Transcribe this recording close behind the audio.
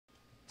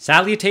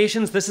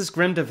Salutations, this is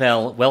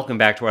Grimdevel. Welcome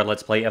back to our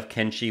Let's Play of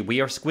Kenshi. We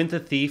are Squint the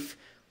Thief.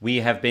 We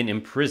have been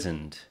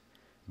imprisoned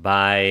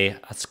by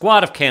a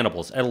squad of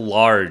cannibals, a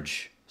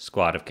large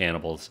squad of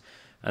cannibals.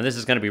 And this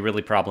is going to be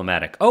really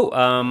problematic.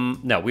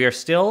 No, we are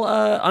still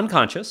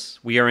unconscious.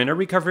 We are in a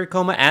recovery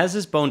coma, as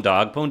is Bone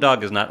Dog. Bone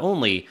Dog is not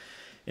only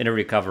in a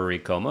recovery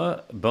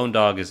coma, Bone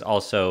Dog is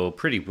also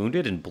pretty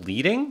wounded and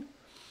bleeding,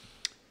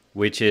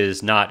 which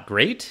is not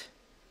great.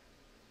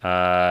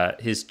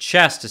 His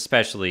chest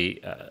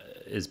especially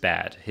is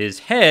bad. His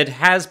head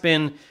has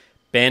been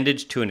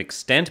bandaged to an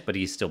extent, but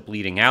he's still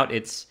bleeding out.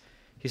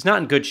 He's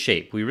not in good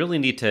shape. We really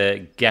need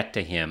to get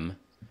to him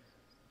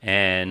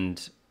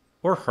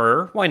or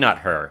her. Why not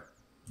her?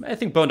 I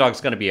think Bone Dog's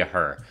going to be a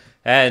her.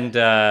 And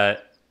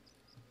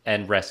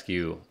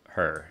rescue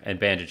her and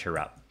bandage her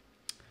up.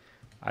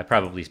 I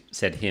probably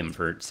said him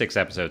for 6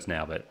 episodes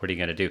now, but what are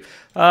you going to do?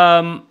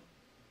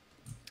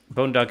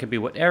 Bone Dog can be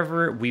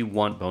whatever we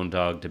want Bone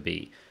Dog to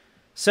be.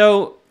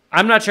 So,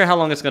 I'm not sure how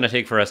long it's going to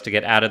take for us to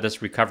get out of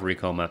this recovery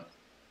coma.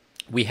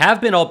 We have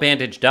been all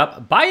bandaged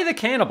up by the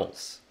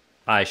cannibals,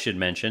 I should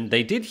mention.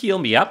 They did heal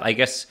me up, I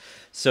guess,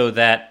 so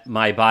that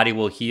my body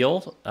will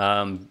heal,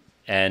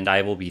 and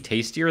I will be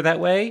tastier that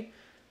way.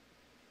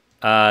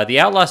 The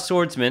outlaw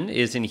swordsman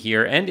is in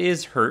here and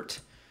is hurt,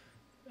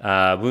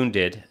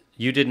 wounded.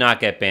 You did not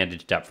get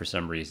bandaged up for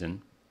some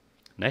reason.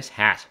 Nice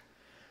hat.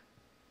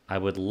 I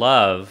would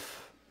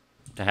love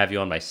to have you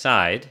on my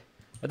side.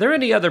 Are there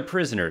any other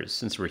prisoners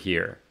since we're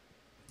here?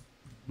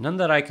 None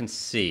that I can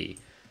see.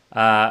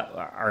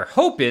 Our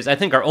hope is, I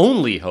think our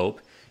only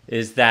hope,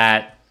 is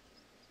that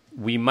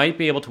we might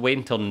be able to wait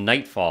until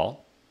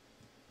nightfall.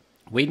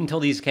 Wait until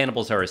these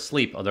cannibals are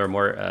asleep. Oh, there are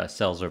more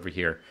cells over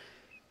here.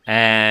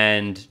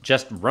 And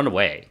just run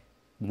away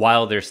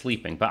while they're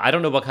sleeping. But I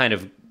don't know what kind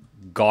of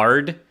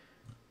guard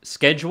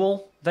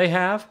schedule they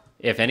have,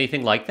 if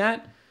anything like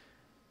that.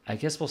 I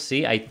guess we'll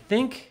see. I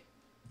think...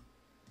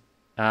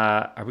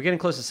 are we getting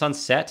close to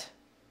sunset?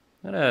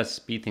 I'm gonna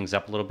speed things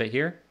up a little bit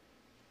here.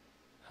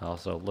 I'll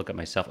also look at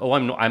myself. Oh,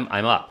 I'm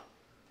up.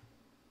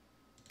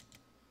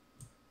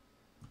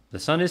 The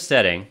sun is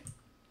setting.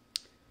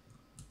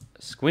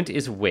 Squint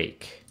is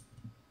awake.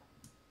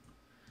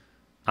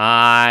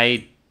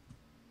 Can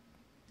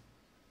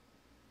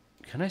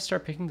I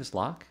start picking this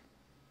lock?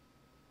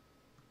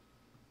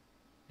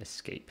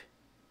 Escape.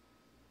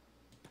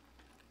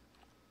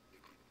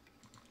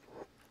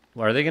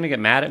 Well, are they gonna get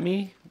mad at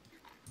me?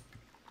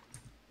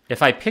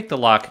 If I pick the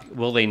lock,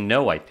 will they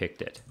know I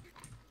picked it?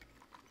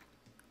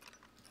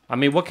 I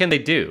mean, what can they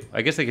do?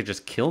 I guess they could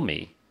just kill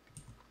me.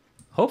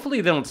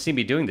 Hopefully they don't see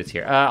me doing this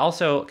here.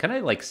 Also, can I,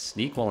 like,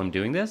 sneak while I'm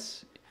doing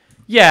this?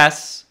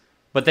 Yes,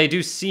 but they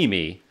do see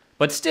me.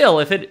 But still,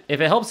 if it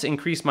helps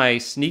increase my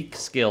sneak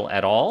skill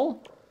at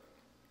all,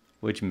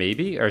 which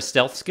maybe, or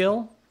stealth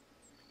skill,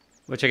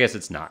 which I guess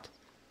it's not.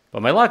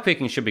 But my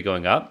lockpicking should be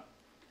going up.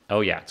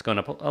 Oh yeah, it's going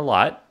up a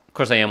lot. Of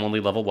course, I am only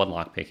level 1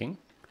 lockpicking.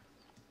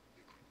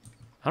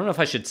 I don't know if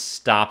I should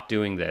stop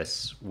doing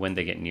this when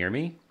they get near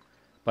me.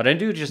 But I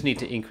do just need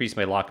to increase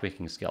my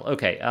lockpicking skill.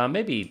 Okay,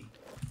 maybe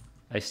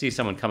I see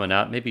someone coming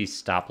up. Maybe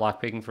stop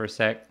lockpicking for a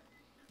sec.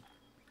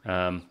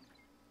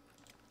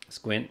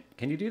 Squint,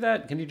 can you do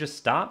that? Can you just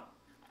stop?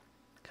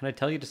 Can I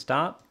tell you to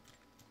stop?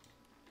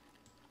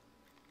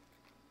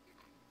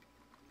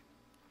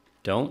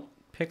 Don't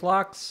pick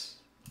locks?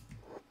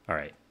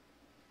 Alright.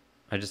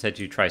 I just had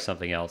you try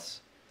something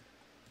else.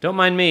 Don't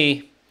mind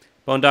me.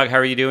 Bone Dog, how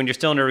are you doing? You're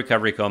still in a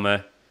recovery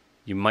coma.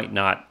 You might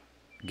not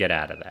get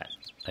out of that.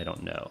 I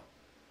don't know.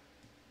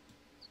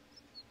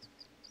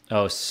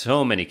 Oh,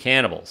 so many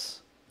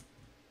cannibals.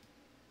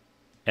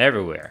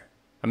 Everywhere.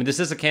 I mean, this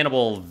is a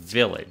cannibal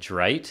village,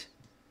 right?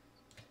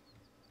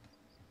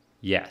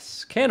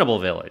 Yes, cannibal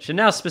village. It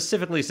now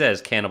specifically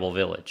says cannibal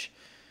village.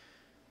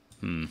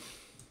 It's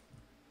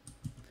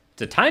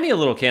a tiny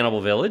little cannibal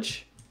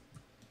village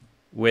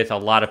with a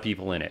lot of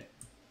people in it.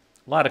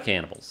 A lot of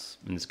cannibals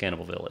in this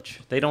cannibal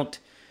village. They're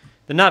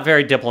not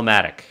very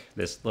diplomatic,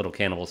 this little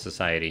cannibal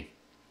society.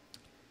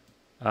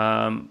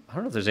 I don't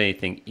know if there's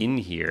anything in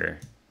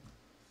here.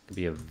 Could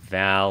be of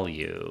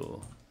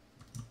value.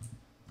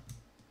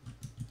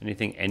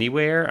 Anything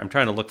anywhere? I'm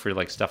trying to look for,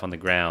 like, stuff on the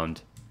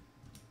ground.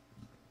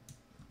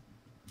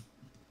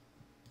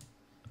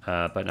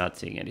 But not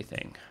seeing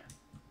anything.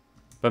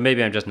 But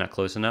maybe I'm just not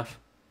close enough.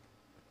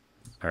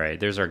 Alright,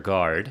 there's our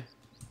guard.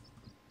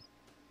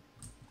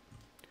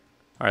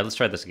 Alright, let's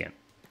try this again.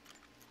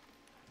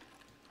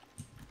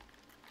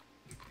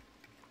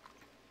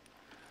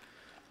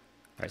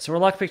 Alright, so our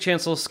lockpick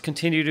chances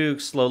continue to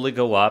slowly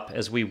go up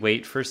as we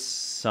wait for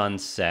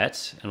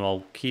sunset. And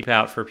we'll keep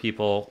out for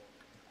people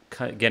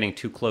getting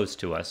too close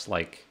to us,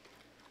 like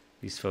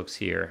these folks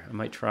here. I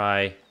might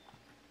try...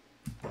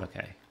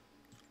 Okay.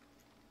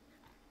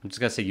 I'm just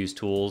going to say use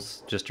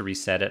tools just to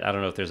reset it. I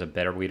don't know if there's a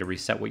better way to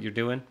reset what you're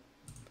doing.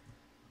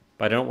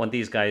 But I don't want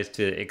these guys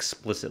to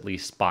explicitly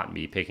spot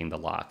me picking the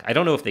lock. I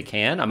don't know if they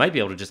can. I might be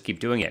able to just keep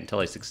doing it until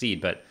I succeed,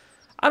 but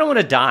I don't want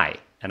to die.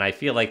 And I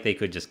feel like they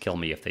could just kill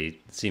me if they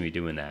see me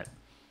doing that.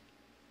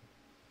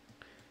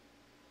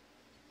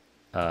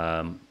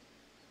 Stay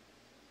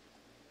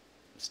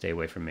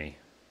away from me.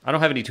 I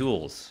don't have any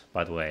tools,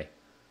 by the way.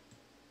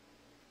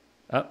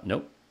 Oh,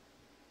 nope.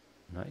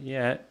 Not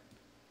yet.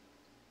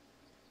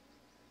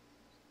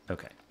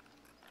 Okay.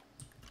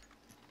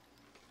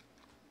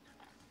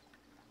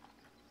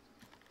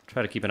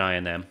 Try to keep an eye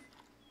on them.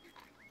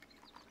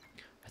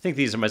 I think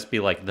these must be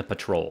like the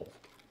patrol.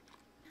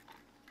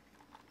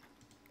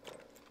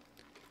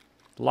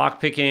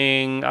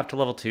 Lockpicking up to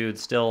level 2.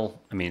 It's still,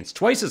 I mean, it's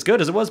twice as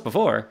good as it was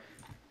before.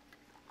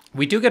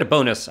 We do get a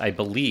bonus, I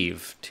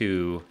believe,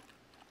 to...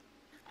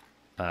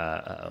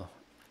 uh-oh.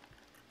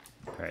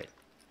 All right.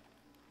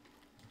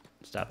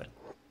 Stop it.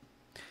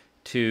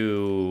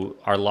 To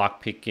our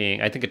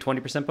lockpicking, I think a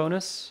 20%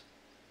 bonus?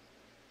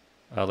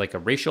 Like a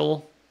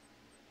racial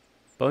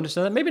bonus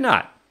to that? Maybe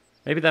not.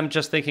 Maybe I'm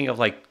just thinking of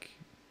like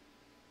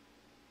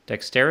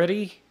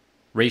dexterity?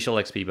 Racial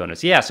XP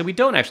bonus. Yeah, so we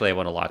don't actually have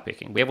one of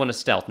lockpicking. We have one of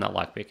stealth, not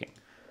lockpicking.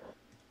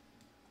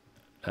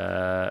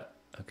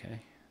 Okay.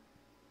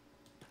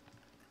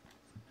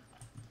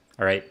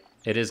 All right.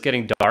 It is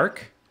getting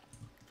dark.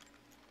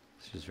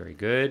 This is very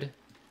good.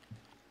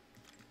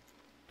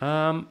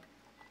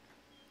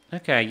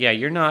 Okay, yeah,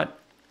 you're not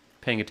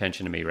paying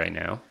attention to me right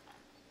now.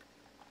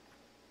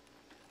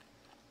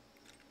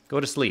 Go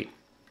to sleep.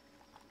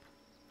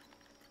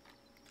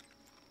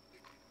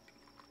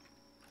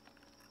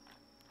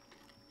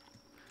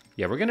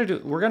 Yeah, we're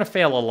gonna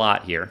fail a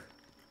lot here.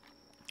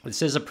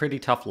 This is a pretty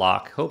tough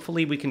lock.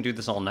 Hopefully we can do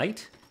this all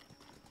night.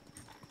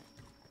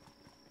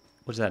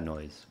 What's that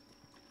noise?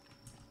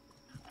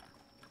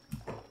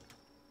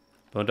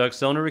 Bone Dog's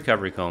still in a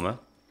recovery coma.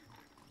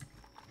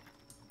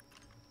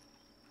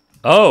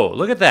 Oh,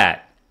 look at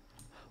that.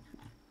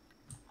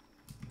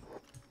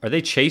 Are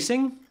they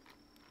chasing?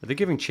 Are they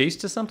giving chase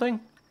to something?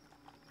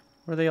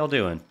 What are they all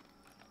doing?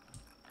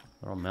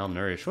 They're all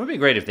malnourished. Wouldn't it be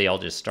great if they all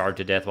just starved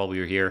to death while we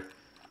were here?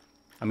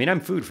 I mean,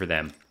 I'm food for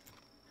them.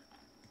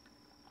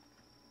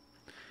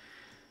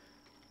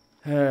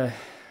 All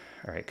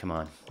right, come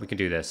on. We can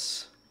do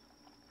this.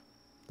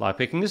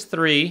 Lockpicking is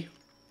 3.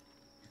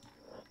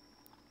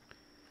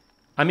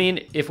 I mean,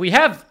 if we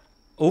have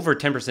over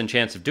 10%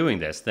 chance of doing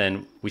this,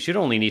 then we should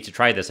only need to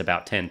try this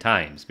about 10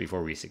 times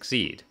before we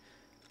succeed.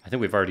 I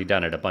think we've already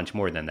done it a bunch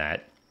more than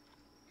that.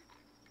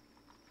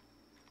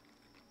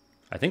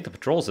 I think the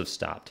patrols have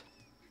stopped.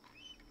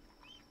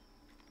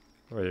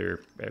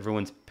 Or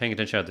everyone's paying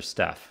attention to other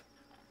stuff.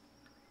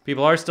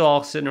 People are still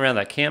all sitting around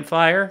that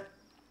campfire.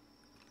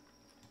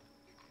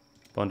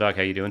 Bone Dog,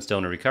 how you doing? Still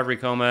in a recovery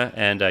coma,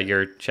 and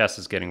your chest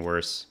is getting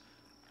worse.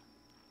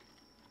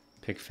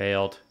 Pick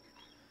failed.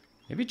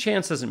 Maybe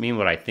chance doesn't mean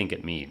what I think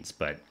it means,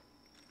 but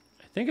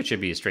I think it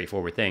should be a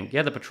straightforward thing.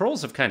 Yeah, the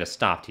patrols have kind of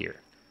stopped here,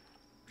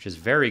 which is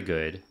very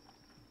good.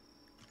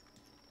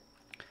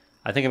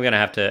 I think I'm going to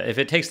have to, if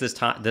it takes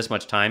this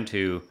much time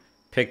to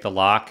pick the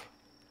lock,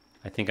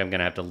 I think I'm going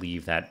to have to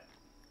leave that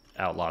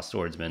outlaw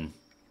swordsman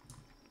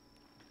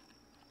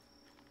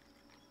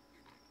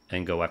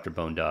and go after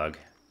Bone Dog.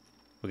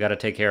 We got to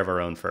take care of our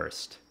own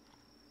first.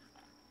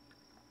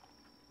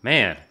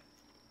 Man.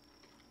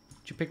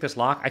 Did you pick this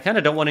lock? I kind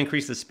of don't want to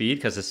increase the speed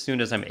because as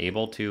soon as I'm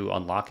able to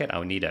unlock it, I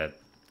would need to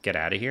get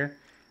out of here.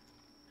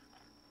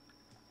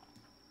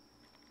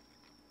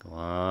 Go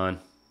on.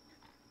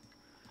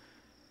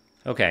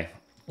 Okay.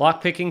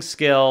 Lockpicking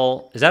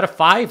skill is at a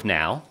 5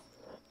 now.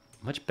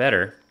 Much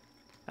better.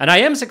 And I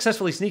am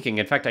successfully sneaking.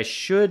 In fact, I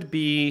should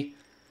be...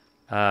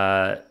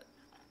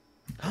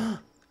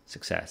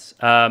 success.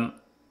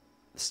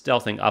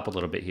 Stealthing up a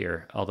little bit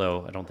here,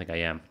 although I don't think I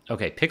am.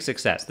 Okay, pick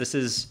success. This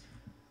is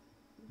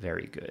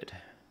very good.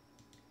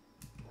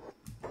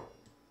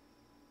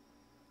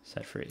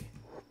 Set free.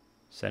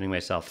 Setting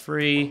myself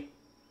free.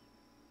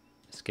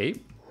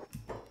 Escape.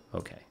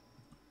 Okay.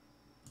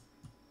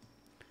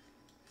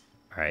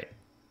 All right.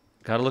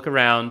 Gotta look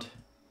around.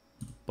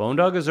 Bone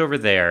Dog is over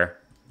there.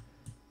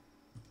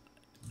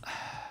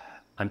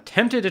 I'm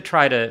tempted to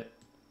try to...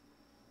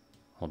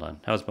 Hold on.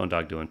 How's Bone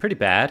Dog doing? Pretty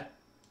bad.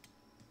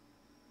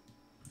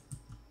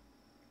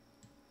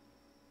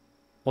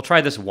 We'll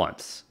try this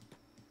once.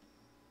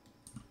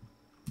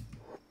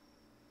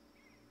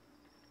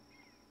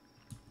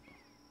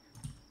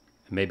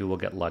 Maybe we'll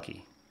get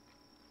lucky.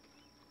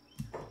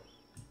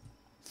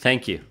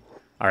 Thank you.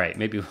 All right,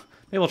 maybe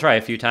we'll try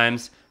a few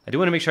times. I do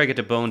want to make sure I get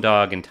to Bone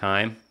Dog in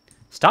time.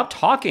 Stop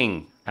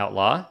talking,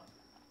 outlaw.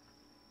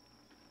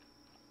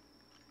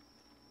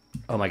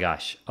 Oh my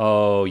gosh.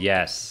 Oh,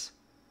 yes.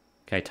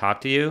 Can I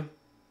talk to you?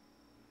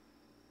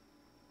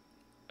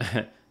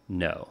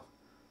 No.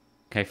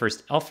 Okay,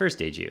 I'll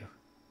first aid you.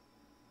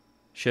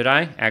 Should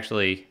I?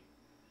 Actually,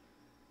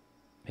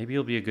 maybe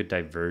it'll be a good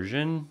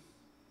diversion.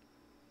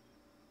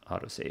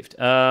 Auto-saved.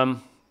 You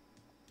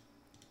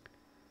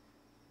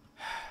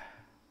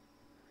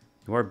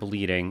are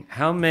bleeding.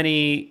 How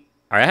many...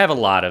 All right, I have a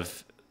lot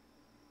of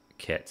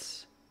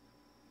kits.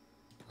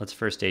 Let's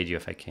first aid you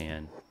if I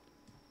can.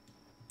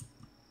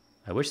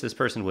 I wish this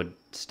person would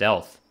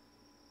stealth.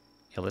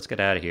 Yeah, let's get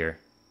out of here.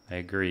 I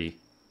agree.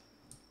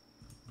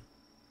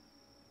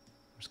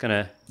 I'm just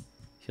gonna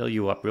heal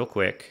you up real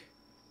quick.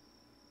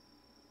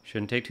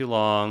 Shouldn't take too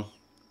long.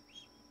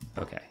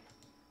 Okay.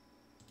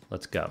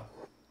 Let's go.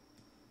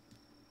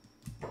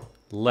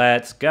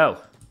 Let's go.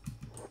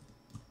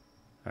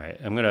 All right,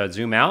 I'm gonna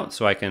zoom out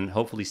so I can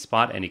hopefully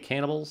spot any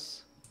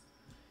cannibals.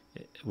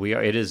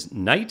 It is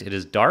night, it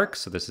is dark,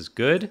 so this is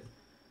good.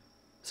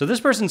 So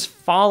this person's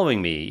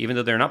following me, even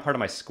though they're not part of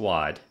my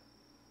squad.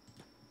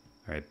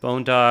 All right,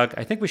 Bone Dog.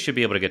 I think we should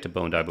be able to get to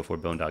Bone Dog before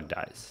Bone Dog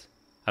dies.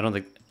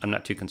 I'm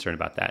not too concerned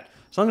about that.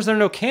 As long as there are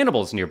no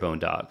cannibals near Bone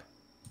Dog.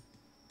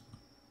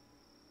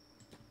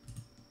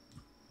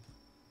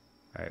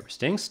 All right, we're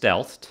staying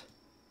stealthed.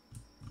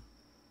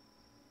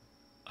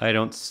 I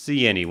don't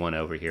see anyone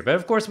over here. But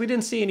of course, we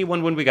didn't see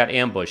anyone when we got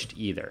ambushed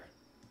either.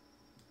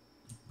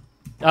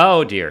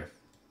 Oh, dear.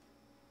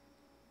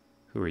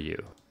 Who are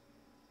you?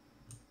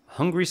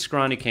 Hungry,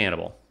 scrawny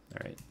cannibal. All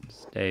right,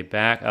 stay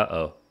back.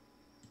 Uh-oh.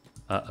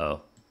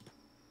 Uh-oh.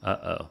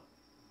 Uh-oh.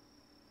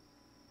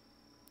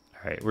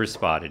 All right, we're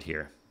spotted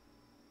here.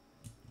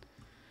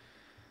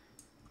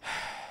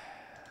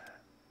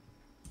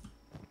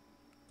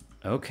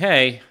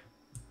 Okay.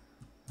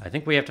 I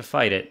think we have to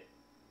fight it.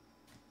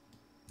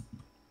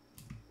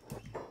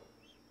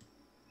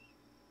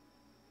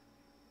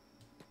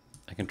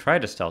 I can try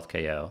to stealth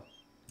KO.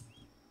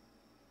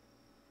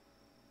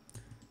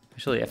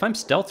 Actually, if I'm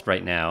stealthed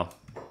right now...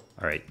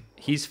 All right,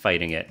 he's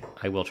fighting it.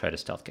 I will try to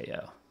stealth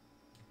KO.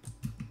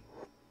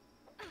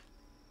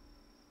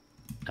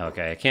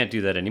 Okay, I can't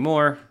do that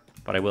anymore,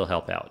 but I will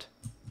help out.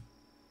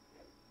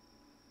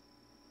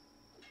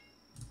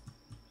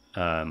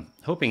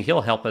 Hoping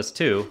he'll help us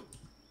too.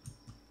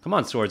 Come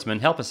on, swordsman,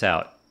 help us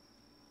out.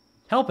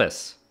 Help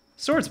us!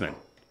 Swordsman!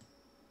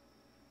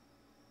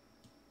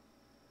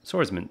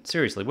 Swordsman,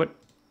 seriously,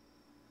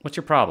 what's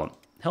your problem?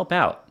 Help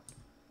out.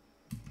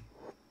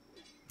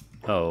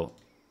 Oh.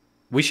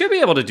 We should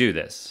be able to do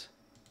this.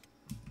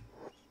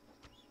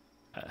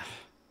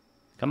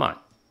 Come on.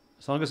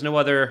 As long as no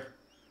other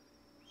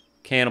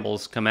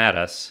cannibals come at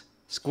us.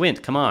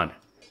 Squint, come on.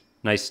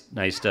 Nice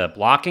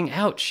blocking.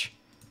 Ouch.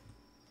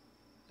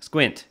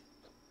 Squint.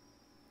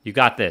 You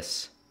got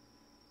this.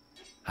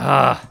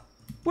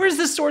 Where's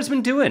this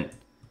swordsman doing?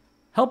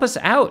 Help us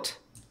out.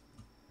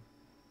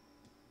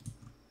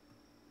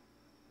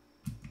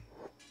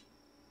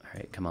 All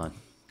right, come on.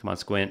 Come on,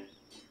 Squint.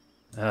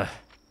 All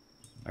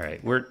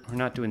right, we're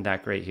not doing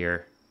that great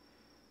here.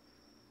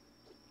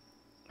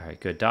 All right,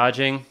 good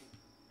dodging.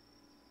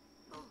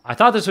 I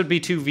thought this would be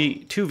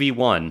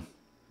 2v1.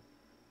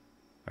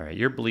 All right,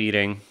 you're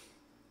bleeding.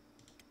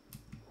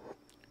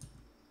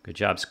 Good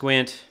job,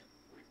 Squint.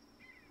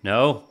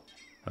 No?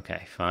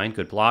 Okay, fine.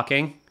 Good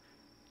blocking.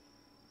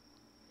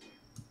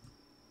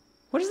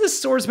 What is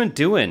this swordsman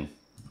doing?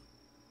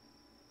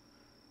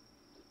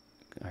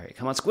 All right,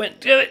 come on, Squint.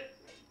 Do it.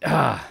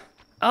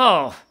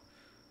 Oh.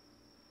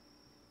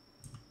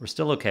 We're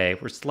still okay.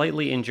 We're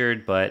slightly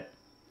injured, but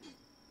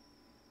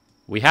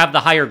we have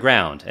the higher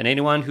ground. And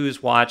anyone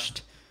who's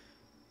watched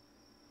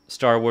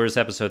Star Wars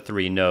Episode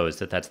 3 knows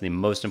that that's the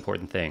most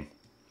important thing.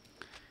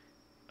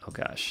 Oh,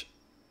 gosh.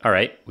 All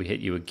right, we hit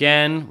you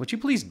again. Would you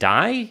please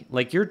die?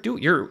 Like,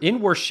 you're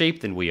in worse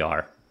shape than we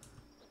are.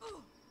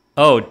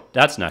 Oh,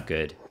 that's not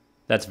good.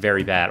 That's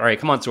very bad. All right,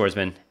 come on,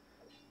 swordsman.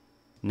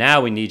 Now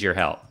we need your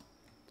help.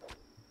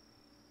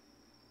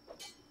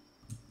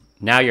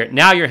 Now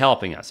you're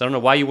helping us. I don't know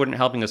why you weren't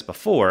helping us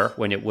before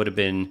when it would have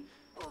been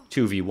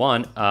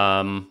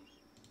 2v1.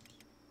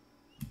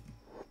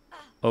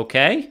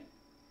 Okay.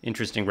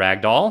 Interesting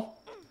ragdoll.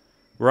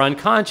 We're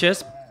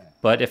unconscious,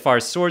 but if our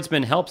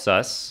swordsman helps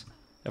us,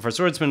 if our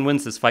swordsman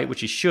wins this fight,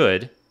 which he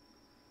should...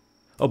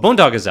 Oh, Bone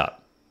Dog is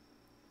up.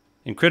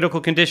 In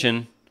critical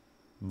condition,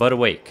 but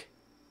awake.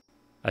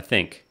 I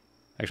think.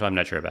 Actually, I'm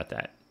not sure about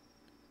that.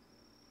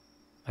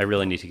 I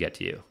really need to get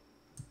to you.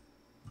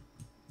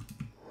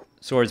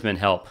 Swordsman,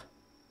 help.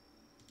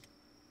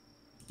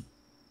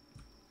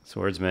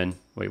 Swordsman.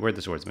 Wait, where'd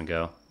the swordsman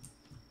go?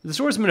 Did the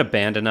swordsman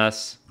abandon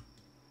us?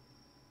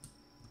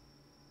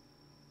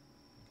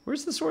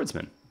 Where's the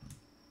swordsman?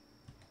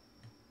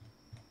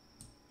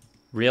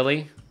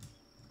 Really?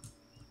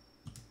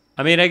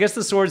 I mean, I guess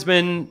the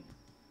swordsman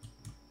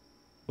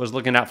was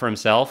looking out for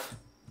himself.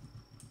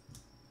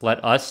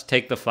 Let us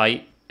take the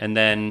fight, and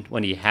then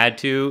when he had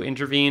to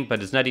intervene,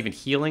 but is not even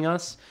healing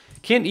us.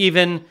 Can't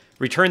even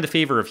return the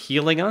favor of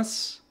healing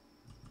us.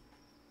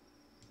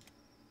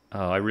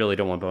 Oh, I really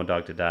don't want Bone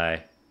Dog to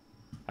die.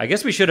 I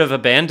guess we should have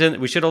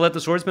we should have let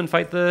the swordsman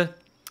fight the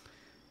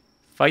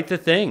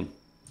thing.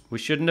 We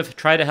shouldn't have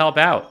tried to help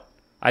out.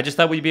 I just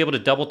thought we'd be able to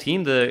double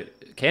team the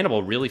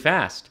cannibal really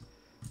fast.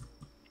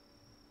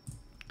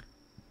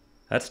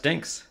 That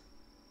stinks.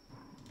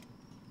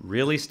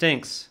 Really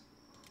stinks.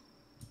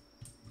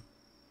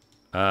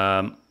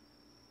 That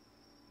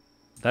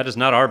is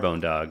not our Bone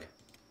Dog.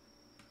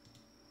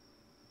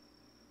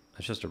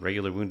 That's just a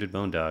regular wounded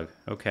Bone Dog.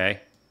 Okay.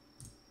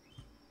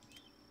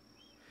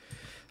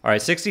 All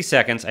right, 60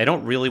 seconds. I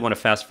don't really want to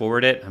fast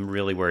forward it. I'm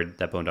really worried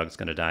that Bone Dog's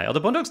going to die. Although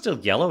Bone Dog's still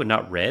yellow and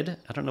not red.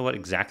 I don't know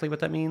exactly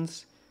what that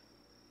means.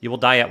 You will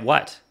die at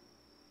what?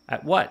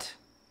 At what?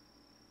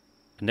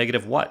 A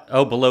negative what?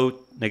 Oh, below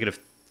negative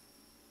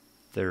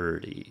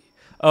 30.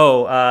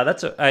 Oh,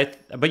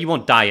 but you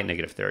won't die at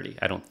negative 30,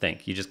 I don't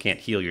think. You just can't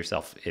heal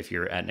yourself if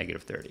you're at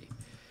negative 30.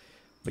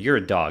 But you're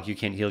a dog. You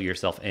can't heal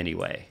yourself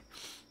anyway.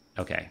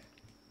 Okay.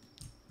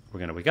 We're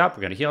going to wake up.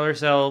 We're going to heal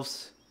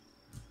ourselves.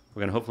 We're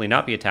going to hopefully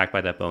not be attacked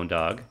by that bone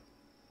dog.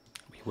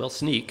 We will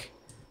sneak.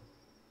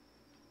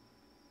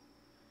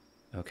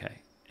 Okay.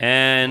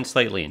 And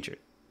slightly injured.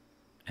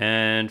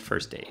 And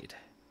first aid.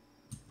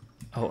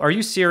 Oh, are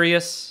you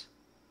serious?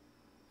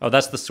 Oh,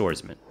 that's the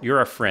swordsman. You're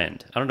our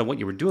friend. I don't know what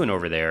you were doing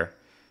over there.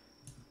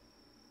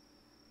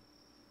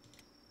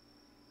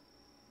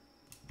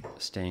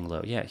 Staying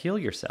low. Yeah, heal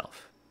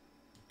yourself.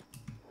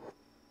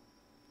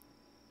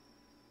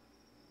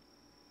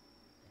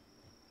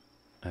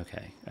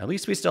 Okay. At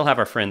least we still have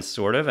our friend,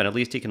 sort of, and at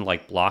least he can,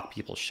 like, block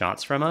people's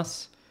shots from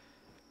us.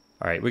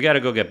 All right, we got to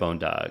go get Bone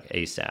Dog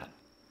ASAP.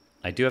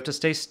 I do have to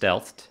stay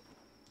stealthed.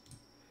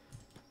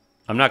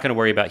 I'm not going to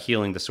worry about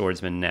healing the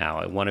swordsman now.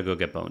 I want to go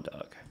get Bone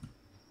Dog.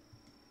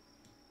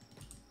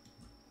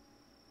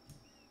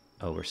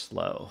 Oh, we're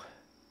slow.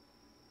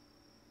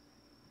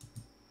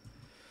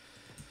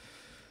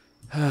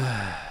 I'm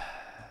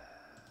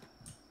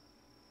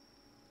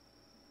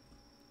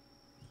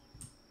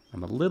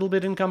a little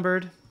bit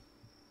encumbered.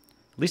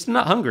 At least I'm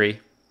not hungry.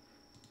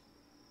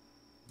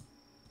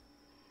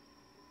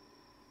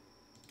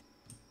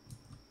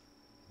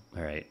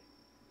 All right.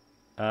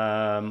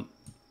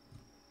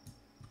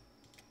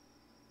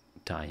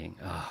 Dying.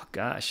 Oh,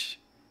 gosh.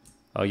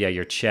 Oh, yeah,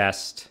 your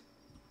chest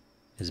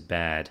is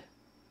bad.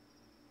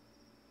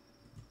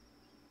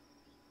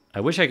 I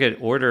wish I could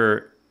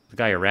order the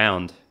guy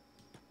around.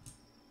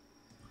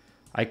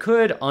 I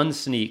could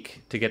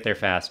unsneak to get there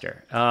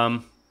faster.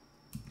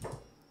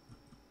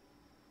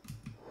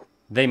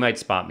 They might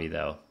spot me,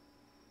 though,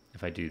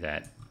 if I do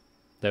that.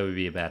 That would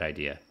be a bad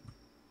idea.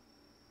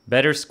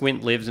 Better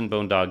Squint lives and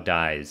Bone Dog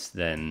dies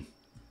than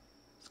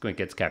Squint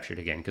gets captured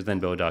again, because then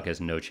Bone Dog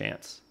has no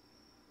chance.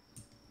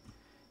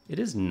 It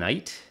is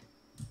night.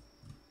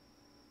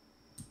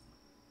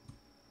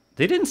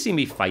 They didn't see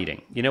me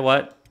fighting. You know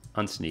what?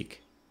 Unsneak.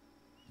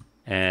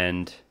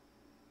 And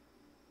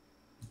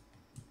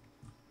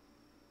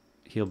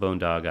heal Bone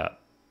Dog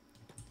up.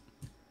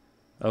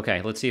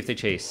 Okay, let's see if they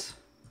chase.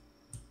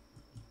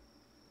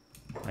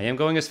 I am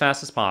going as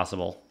fast as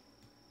possible,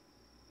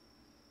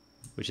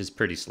 which is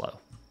pretty slow.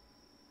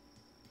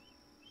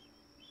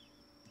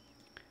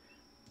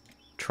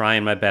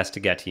 Trying my best to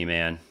get to you,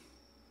 man.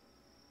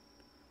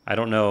 I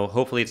don't know.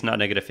 Hopefully it's not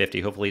negative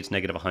 50. Hopefully it's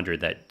negative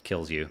 100 that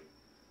kills you.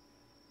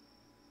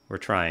 We're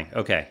trying.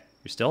 Okay,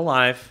 you're still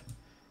alive.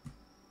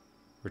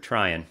 We're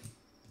trying.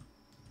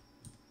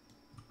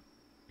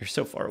 You're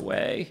so far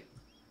away,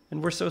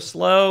 and we're so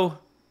slow.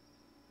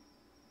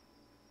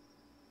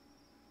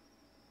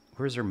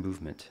 Where's our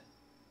movement?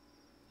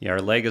 Yeah,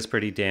 our leg is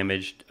pretty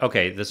damaged.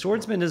 Okay, the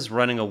swordsman is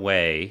running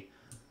away.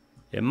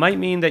 It might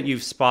mean that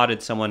you've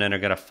spotted someone and are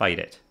going to fight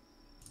it.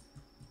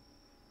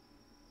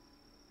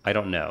 I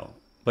don't know.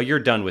 But you're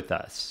done with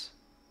us.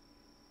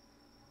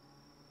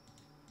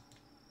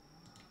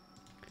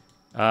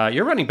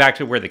 You're running back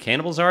to where the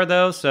cannibals are,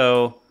 though,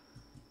 so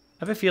I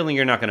have a feeling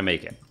you're not going to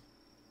make it.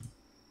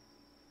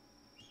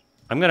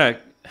 I'm going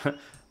to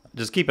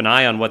just keep an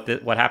eye on what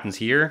happens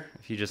here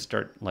if you just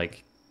start,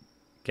 like,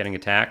 getting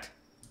attacked.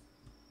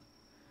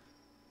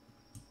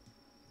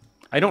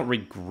 I don't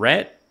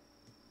regret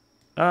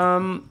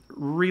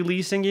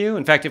releasing you.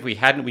 In fact, if we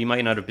hadn't, we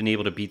might not have been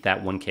able to beat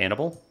that one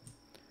cannibal,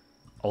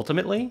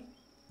 ultimately.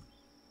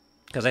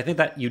 Because I think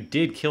that you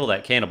did kill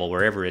that cannibal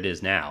wherever it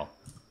is now.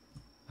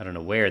 I don't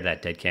know where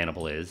that dead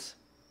cannibal is.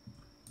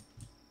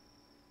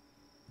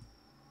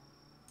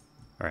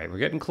 All right, we're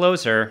getting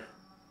closer.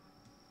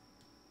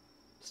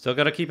 Still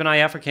got to keep an eye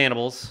out for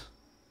cannibals.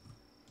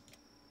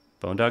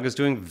 Bone Dog is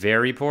doing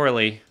very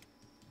poorly.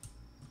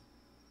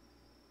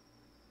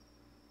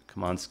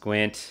 Come on,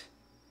 Squint.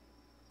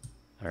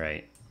 All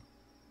right.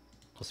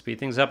 We'll speed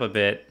things up a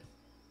bit.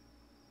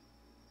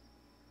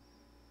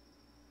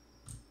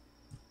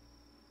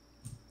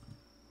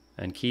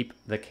 And keep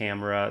the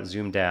camera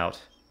zoomed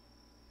out.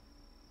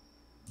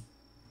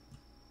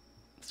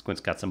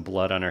 Squint's got some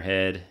blood on her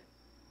head.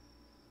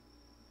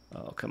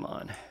 Oh, come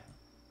on.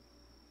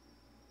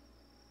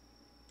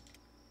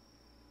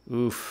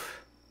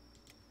 Oof.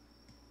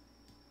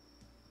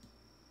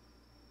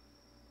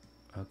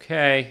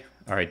 Okay.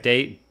 All right,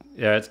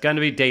 it's going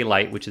to be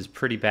daylight, which is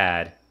pretty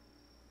bad.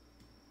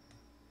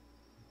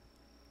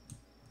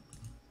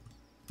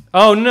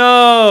 Oh,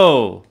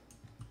 no!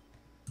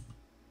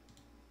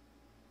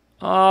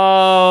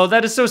 Oh,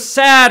 that is so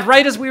sad,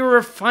 right as we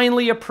were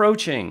finally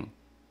approaching.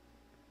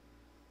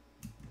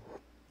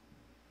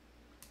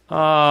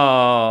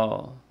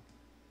 Oh.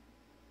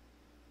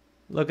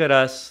 Look at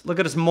us. Look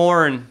at us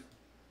mourn.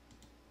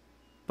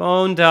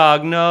 Bone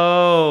Dog,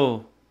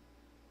 no.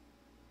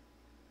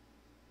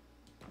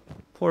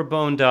 Poor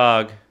Bone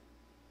Dog.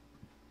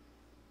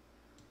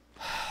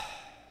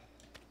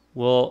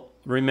 We'll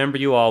remember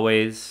you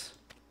always.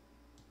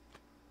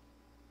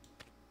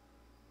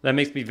 That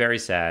makes me very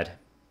sad.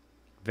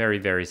 Very,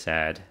 very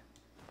sad.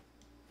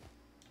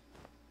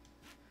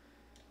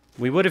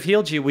 We would have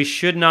healed you. We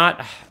should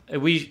not.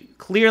 We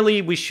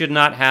should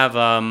not have.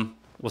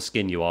 We'll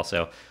skin you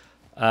also.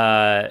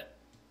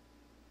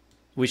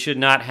 We should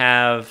not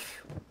have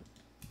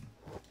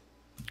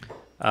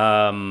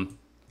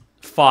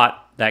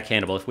fought that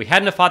cannibal. If we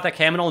hadn't have fought that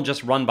cannibal and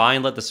just run by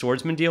and let the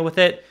swordsman deal with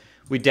it,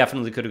 we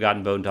definitely could have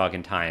gotten Bone Dog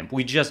in time.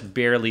 We just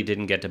barely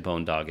didn't get to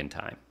Bone Dog in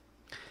time.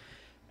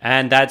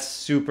 And that's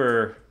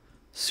super,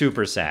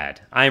 super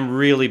sad. I'm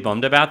really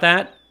bummed about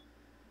that.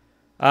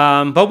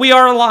 But we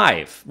are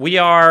alive. We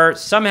are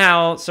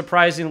somehow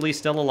surprisingly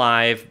still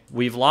alive.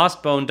 We've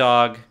lost Bone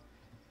Dog.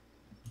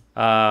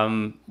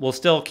 We'll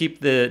still keep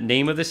the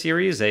name of the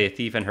series, A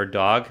Thief and Her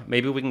Dog.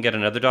 Maybe we can get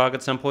another dog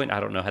at some point. I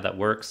don't know how that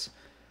works.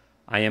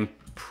 I am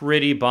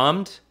pretty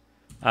bummed.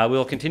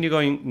 We'll continue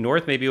going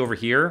north, maybe over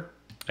here,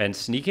 and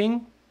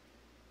sneaking.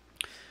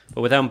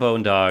 But without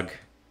Bone Dog,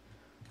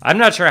 I'm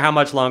not sure how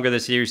much longer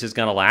this series is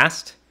going to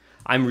last.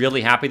 I'm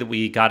really happy that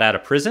we got out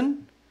of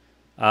prison.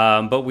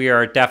 But we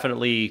are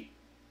definitely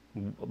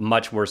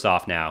much worse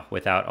off now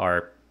without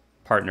our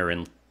partner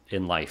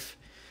in life.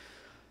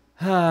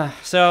 I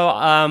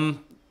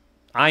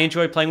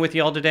enjoyed playing with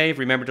you all today.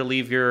 Remember to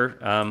leave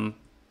your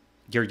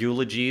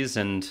eulogies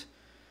and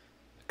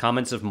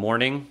comments of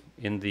mourning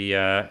in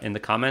the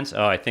comments.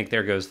 Oh, I think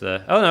there goes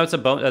the. Oh no,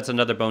 that's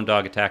another Bone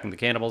Dog attacking the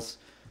cannibals.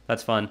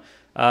 That's fun.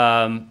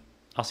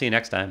 I'll see you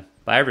next time.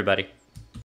 Bye, everybody.